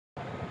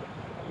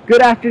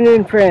Good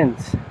afternoon,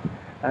 friends.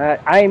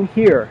 I am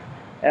here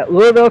at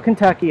Louisville,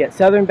 Kentucky at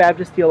Southern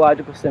Baptist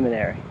Theological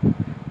Seminary.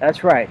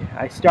 That's right,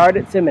 I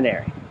started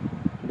seminary.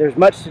 There's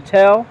much to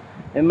tell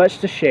and much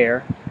to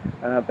share,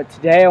 but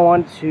today I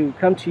wanted to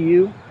come to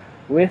you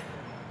with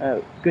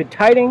good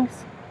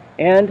tidings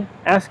and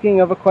asking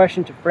of a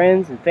question to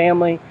friends and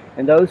family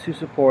and those who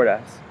support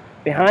us.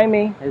 Behind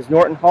me is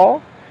Norton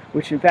Hall,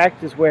 which in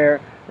fact is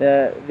where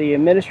the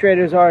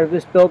administrators are of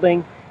this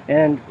building,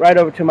 and right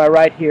over to my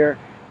right here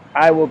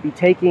I will be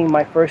taking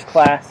my first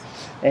class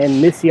in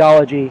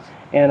missiology,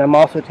 and I'm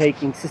also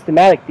taking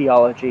systematic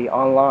theology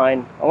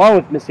online along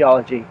with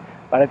missiology.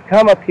 But I've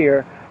come up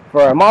here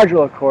for a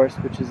modular course,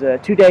 which is a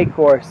 2-day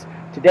course,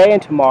 today and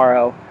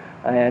tomorrow,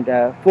 and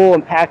full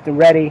and packed and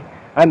ready.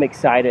 I'm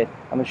excited.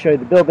 I'm going to show you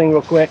the building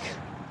real quick.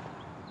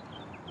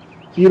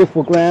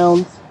 Beautiful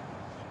grounds.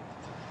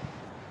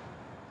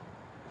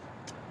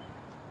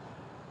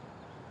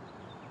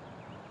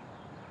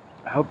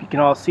 I hope you can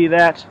all see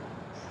that.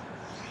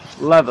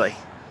 Lovely.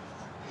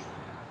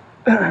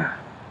 I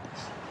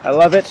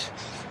love it.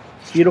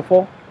 It's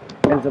beautiful.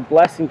 And it's a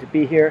blessing to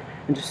be here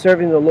and to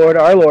serving the Lord,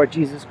 our Lord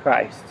Jesus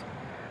Christ.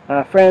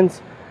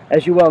 Friends,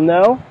 as you well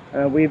know,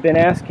 we've been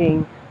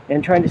asking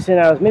and trying to send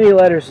out as many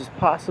letters as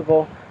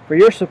possible for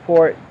your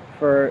support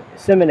for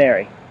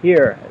seminary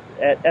here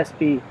at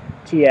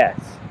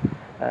SBTS.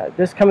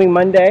 This coming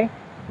Monday,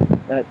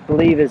 I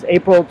believe is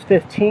April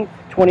 15th,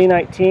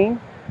 2019,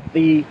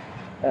 the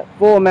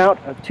full amount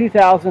of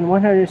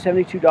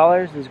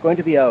 $2,172 is going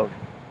to be owed.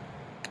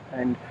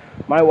 And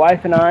my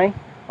wife and I,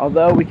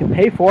 although we can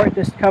pay for it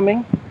this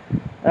coming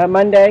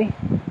Monday,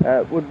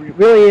 would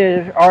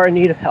really are in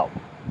need of help.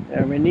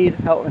 We're in need of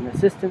help and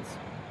assistance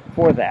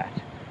for that.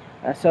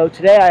 So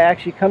today I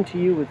actually come to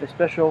you with a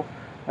special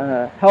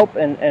help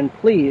and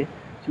plea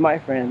to my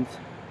friends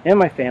and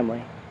my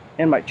family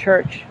and my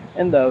church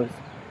and those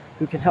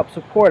who can help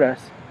support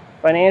us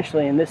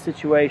financially in this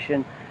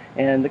situation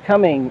and the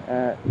coming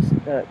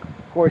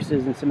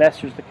courses and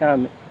semesters to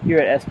come here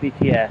at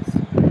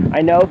SBTS.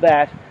 I know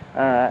that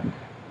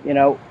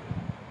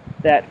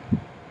that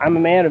I'm a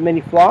man of many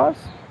flaws,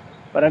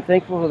 but I'm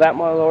thankful that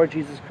my Lord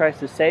Jesus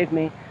Christ has saved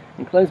me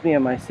and cleansed me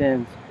of my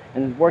sins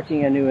and is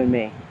working anew in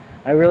me.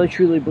 I really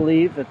truly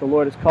believe that the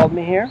Lord has called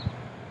me here,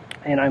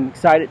 and I'm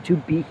excited to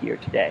be here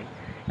today,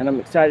 and I'm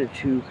excited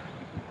to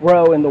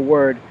grow in the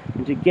Word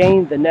and to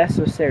gain the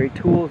necessary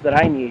tools that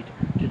I need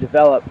to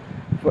develop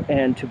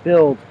and to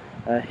build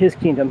His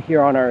kingdom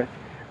here on earth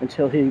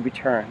until He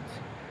returns.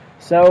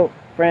 So,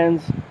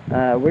 friends,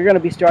 we're going to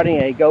be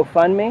starting a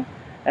GoFundMe.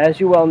 As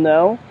you well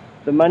know,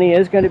 the money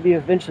is going to be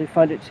eventually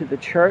funded to the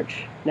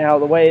church. Now,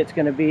 the way it's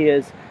going to be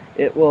is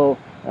it will,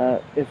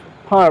 if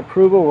upon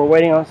approval, we're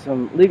waiting on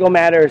some legal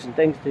matters and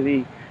things to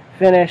be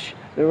finished.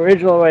 The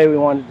original way we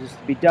wanted this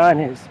to be done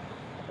is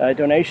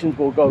donations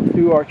will go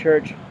through our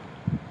church,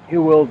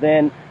 who will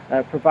then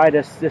provide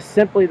us just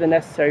simply the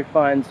necessary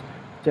funds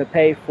to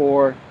pay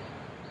for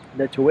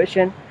the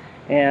tuition,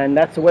 and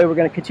that's the way we're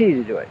going to continue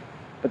to do it.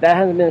 But that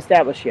hasn't been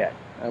established yet.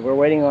 We're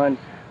waiting on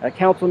a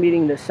council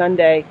meeting this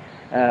Sunday,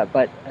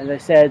 but as I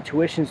said,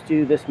 tuition's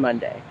due this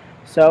Monday.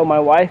 So my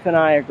wife and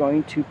I are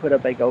going to put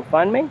up a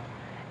GoFundMe,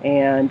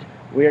 and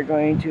we're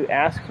going to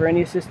ask for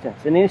any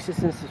assistance. Any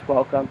assistance is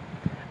welcome.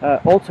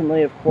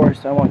 Ultimately, of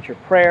course, I want your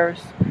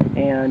prayers,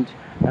 and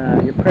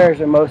your prayers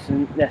are most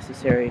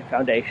necessary and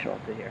foundational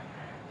to here.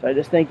 So I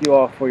just thank you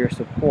all for your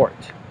support,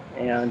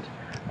 and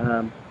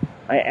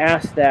I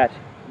ask that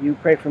you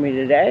pray for me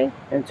today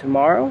and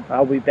tomorrow.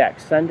 I'll be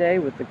back Sunday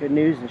with the good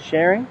news and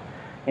sharing,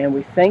 and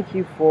we thank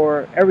you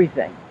for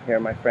everything here,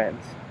 my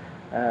friends.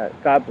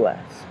 God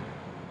bless.